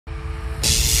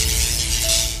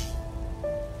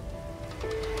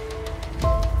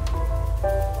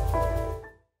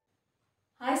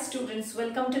students,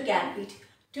 welcome to Gyaanpith.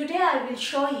 Today I will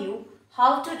show you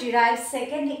how to derive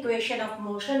second equation of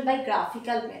motion by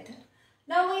graphical method.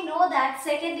 Now we know that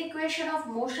second equation of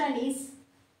motion is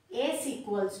s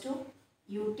equals to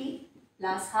ut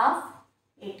plus half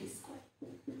at square.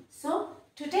 So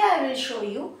today I will show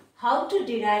you how to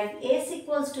derive s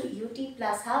equals to ut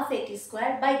plus half at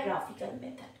square by graphical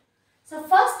method. So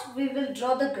first we will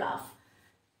draw the graph.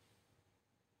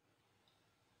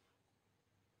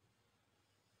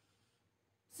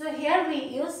 So here we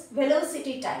use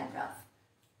velocity time graph.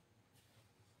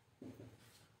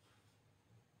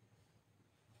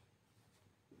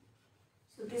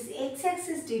 So this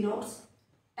x-axis denotes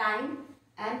time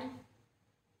and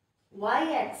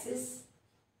y-axis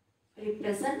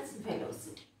represents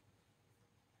velocity.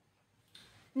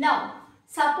 Now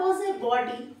suppose a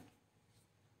body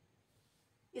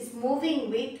is moving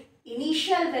with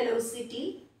initial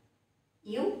velocity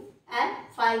u and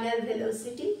final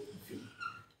velocity v.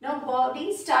 Now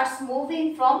body starts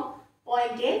moving from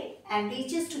point A and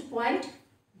reaches to point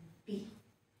B.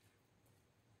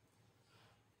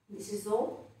 This is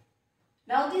O.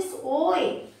 Now this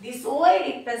OA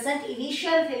represents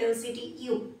initial velocity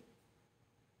u.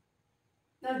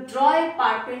 Now draw a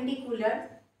perpendicular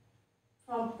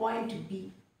from point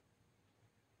B.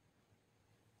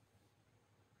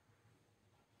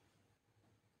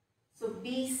 So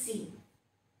BC.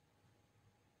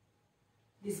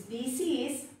 This BC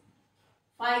is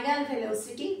final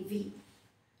velocity v.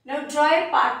 Now draw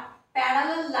a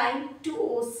parallel line to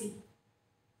OC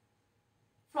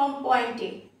from point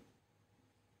A.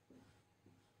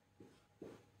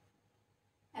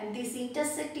 And this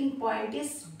intersecting point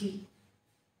is D.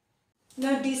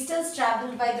 Now distance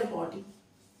travelled by the body.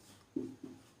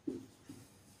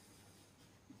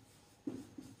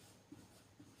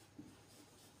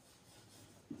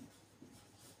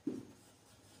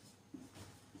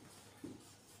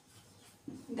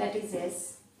 That is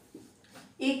S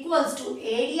equals to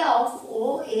area of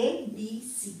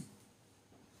OABC.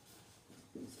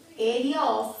 Area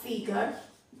of figure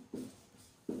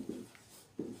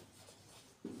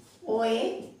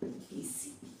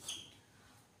OABC.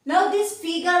 Now this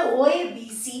figure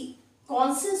OABC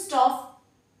consists of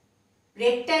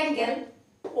rectangle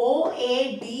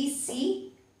OADC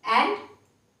and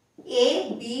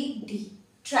ABD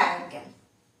triangle.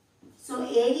 So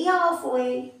area of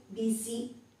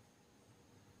OABC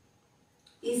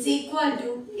is equal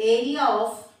to area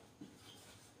of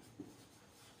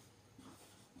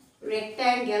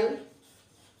rectangle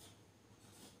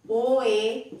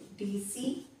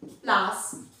OADC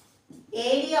plus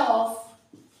area of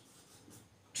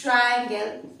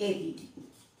triangle ABD.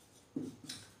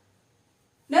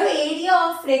 Now area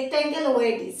of rectangle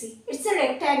OADC, it's a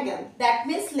rectangle, that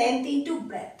means length into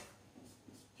breadth.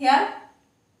 Here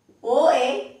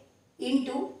OA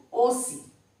into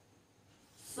OC.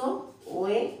 So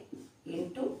OA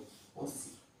into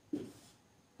OC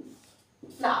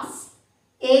plus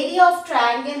area of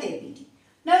triangle ABD.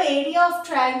 Now area of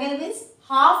triangle means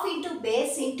half into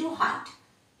base into height.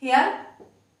 Here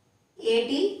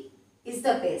AD is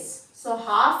the base. So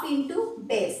half into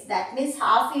base, that means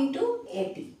half into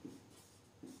AD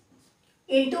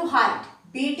into height.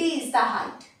 BD is the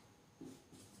height.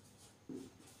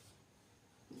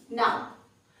 Now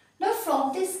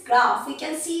from this graph we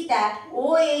can see that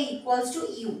OA equals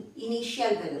to u,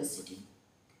 initial velocity.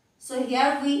 So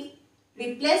here we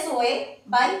replace OA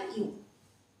by u.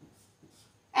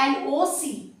 And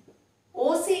OC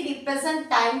represents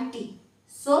time t.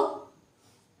 So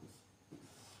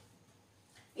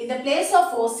in the place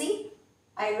of OC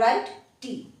I write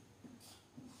t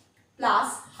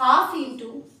plus half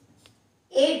into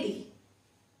AD.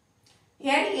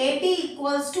 Here AD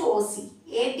equals to OC.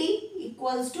 AD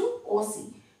equals to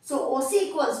OC. So OC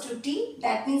equals to T,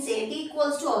 that means AD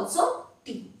equals to also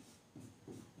T.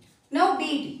 Now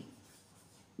BD.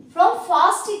 From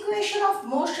first equation of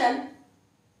motion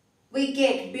we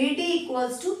get BD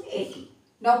equals to AD.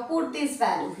 Now put this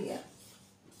value here.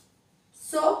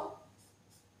 So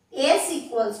S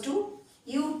equals to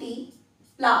UT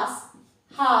plus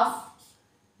half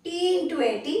T into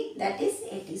AT, that is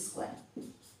AT square.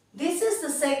 This is the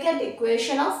second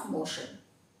equation of motion.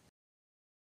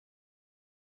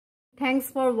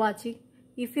 Thanks for watching.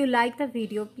 If you like the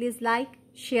video, please like,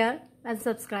 share and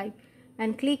subscribe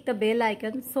and click the bell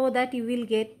icon so that you will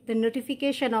get the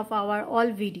notification of our all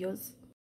videos.